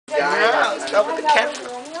Stop with the camera.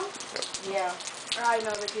 Yeah. I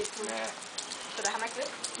know the kids too. Yeah. Should I have my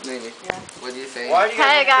clip? Yeah. What do you say? Why do you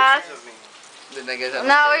Hey guys. Did I get that?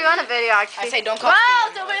 No, we want a video actually. I say don't call.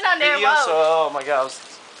 Whoa, so we're on there. Video, Whoa. so, oh my god.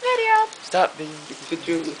 Video. Stop being. Let's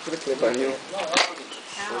put a clip on you.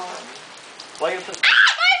 Why you put?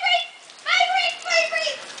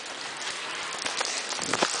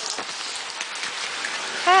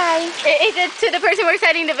 Hi. Is it to the person we're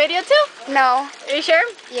sending the video to? No. Are you sure?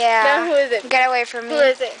 Yeah. Then who is it? Get away from me. Who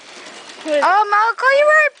is it? Who is it? Oh, I'll call you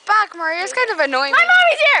right back, Mario. It's kind of annoying. My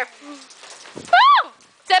mommy's here! Woo!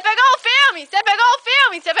 Step back, go film me! Step back, go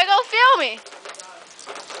film me! Step back, go film me!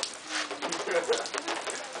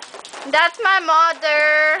 That's my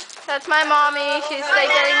mother. That's my mommy. She's like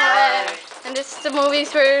getting wet. And this is the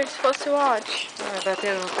movies we're supposed to watch.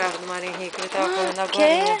 Bateram no carro do Mario Henrique, ele tava falando agora.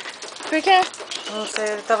 Que? Por quê? Não sei,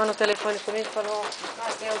 ele tava no telefone comigo e falou,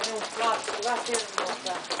 eu vi plato, bateu no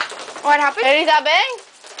carro. What happened? Ele tá bem?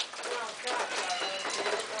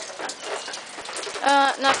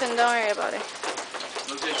 Nothing, don't worry about it.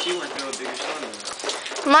 Looks like she went through a bigger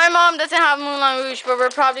storm. My mom doesn't have Moulin Rouge, but we're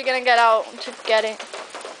probably gonna get out to get it.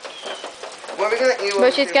 What are we gonna eat?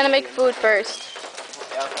 But she's gonna make food first.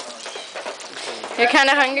 You're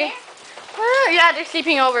kinda hungry? Yeah, they're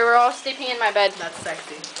sleeping over. We're all sleeping in my bed. That's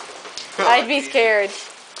sexy. I'd be scared.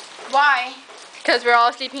 Why? Because we're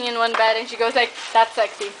all sleeping in one bed and she goes like, that's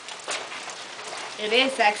sexy. It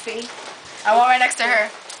is sexy. I want right next to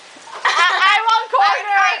her. I want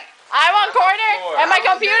corner! I want corner and my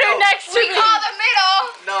computer next to me. We call the middle.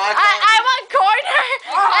 No, I want corner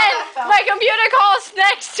and my computer calls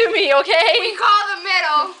next to me, okay? We call the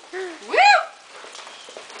middle. Woo!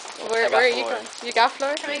 Where got are you floor. going? You got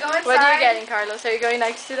floor? Can we go inside? What are you getting, Carlos? Are you going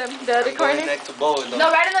next to them? The other corner? Next to both.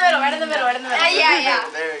 No, right in the middle, right in the middle, right in the middle. Yeah.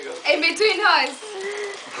 There you go. In between us.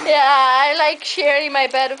 Yeah, I like sharing my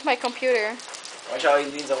bed with my computer. Watch how he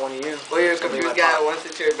leans on one of you. Well, your computer guy wants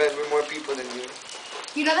to share a bed with more people than you.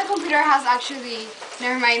 You know the computer has actually.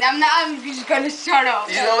 Never mind. I'm just gonna shut up.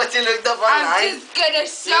 You know what you looked up I'm online? just gonna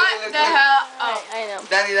shut the hell up. I know.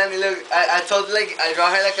 Danny, look. I told like I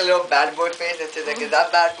draw her like a little bad boy face and said like, is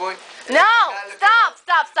that bad boy? No! Stop!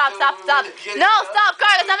 No, stop,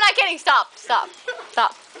 Carlos, I'm not kidding. Stop.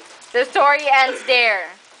 The story ends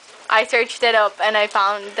there. I searched it up and I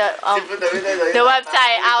found the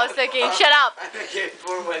website. I was looking. Shut up.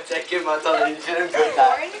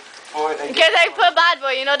 Because I put Bad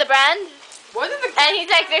Boy, you know the brand? And he's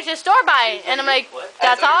like, there's a store by it. And I'm like,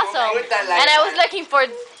 that's awesome. And I was looking for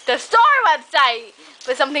the store website,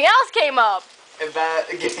 but something else came up. A bad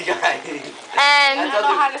guy. And I don't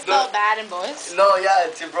know how to spell bad in boys. No, yeah,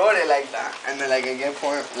 she wrote it like that, and then like a gay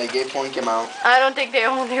porn came out. I don't think they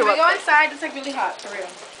own their Can we go website. inside? It's like really hot, for real.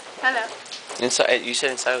 Hello. Inside, you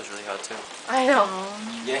said inside was really hot too. I know.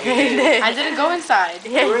 Yeah, he did. I didn't go inside.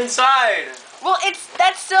 We're inside. Well,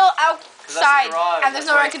 that's still outside, garage. and there's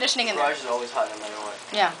no air conditioning in there. Garage is always hot no matter what.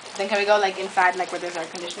 Yeah. Then can we go like inside, like where there's air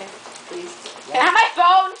conditioning, please? Can I have my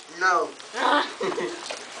phone? No.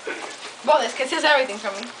 Bolas, can says everything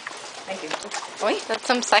from me. Thank you. Wait, that's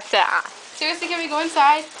some sexy ass. Seriously, can we go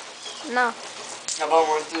inside? No. How about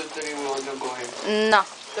 1, 2, 3, we all go in? No.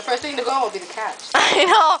 The first thing to go will be the couch. I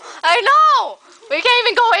know. We can't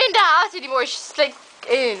even go in the house anymore. She's like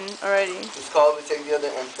in already. It's called we take the other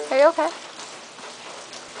entrance. Are you okay?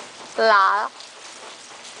 La.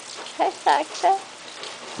 Hey, sexy.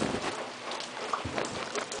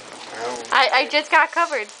 I just got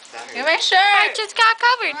covered. Give me a shirt. I just got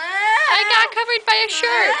covered. I got covered by a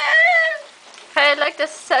shirt. I like the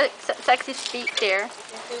sexy feet there.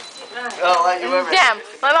 Oh, you ever? Damn,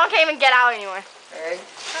 my mom can't even get out anymore. Hey.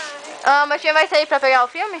 Mas quem vai sair pra pegar o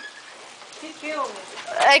filme? Que filme?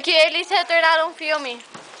 É que eles retornaram um filme.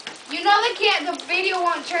 You know the video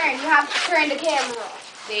won't turn. You have to turn the camera.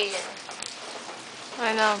 There.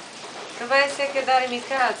 I know. Você vai se quedar em minha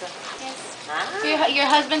casa? Your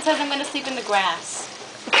husband says I'm gonna sleep in the grass.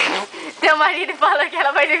 Teu marido fala que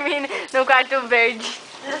ela vai dormir no quarto verde.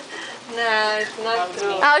 No, it's not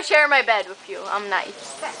true. I'll share my bed with you. I'm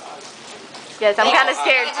nice. Yes, I'm kind of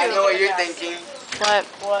scared I know too. what you're thinking. What?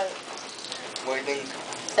 What? What do you think?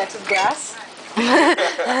 Sex with grass?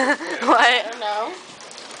 What? I don't know.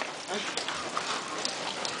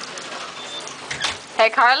 Hey,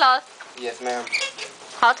 Carlos. Yes, ma'am.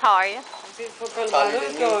 How tall are you? Se for pelo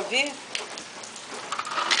barulho que eu ouvi,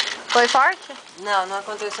 Foi forte? não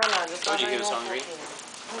aconteceu nada. Told you he was hungry.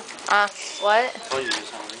 What? Told you he was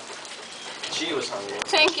hungry. She was hungry.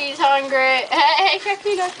 Pinky's hungry. Hey, check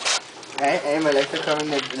me out. Hey, my legs are coming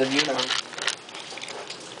the view now.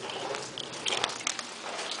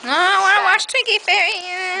 No, I want to watch Twinkie Fairy.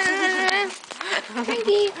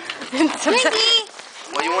 Twinkie.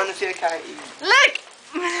 Twinkie. What do you want to see the cat eat? Look.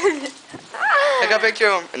 Take a picture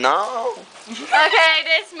of him. No. Okay,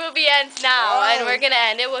 this movie ends now, and we're gonna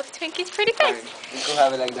end it with Twinkie's pretty face. You can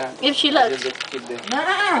have it like that. If she looks.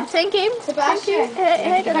 Twinkie. Sebastian.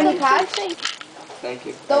 Hey, Honey pie? Thank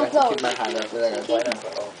you. Don't I have to close. keep my hand up so that I can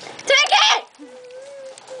Twinkie!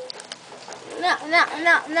 No.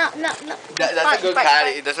 That's a good cat.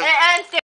 It doesn't. And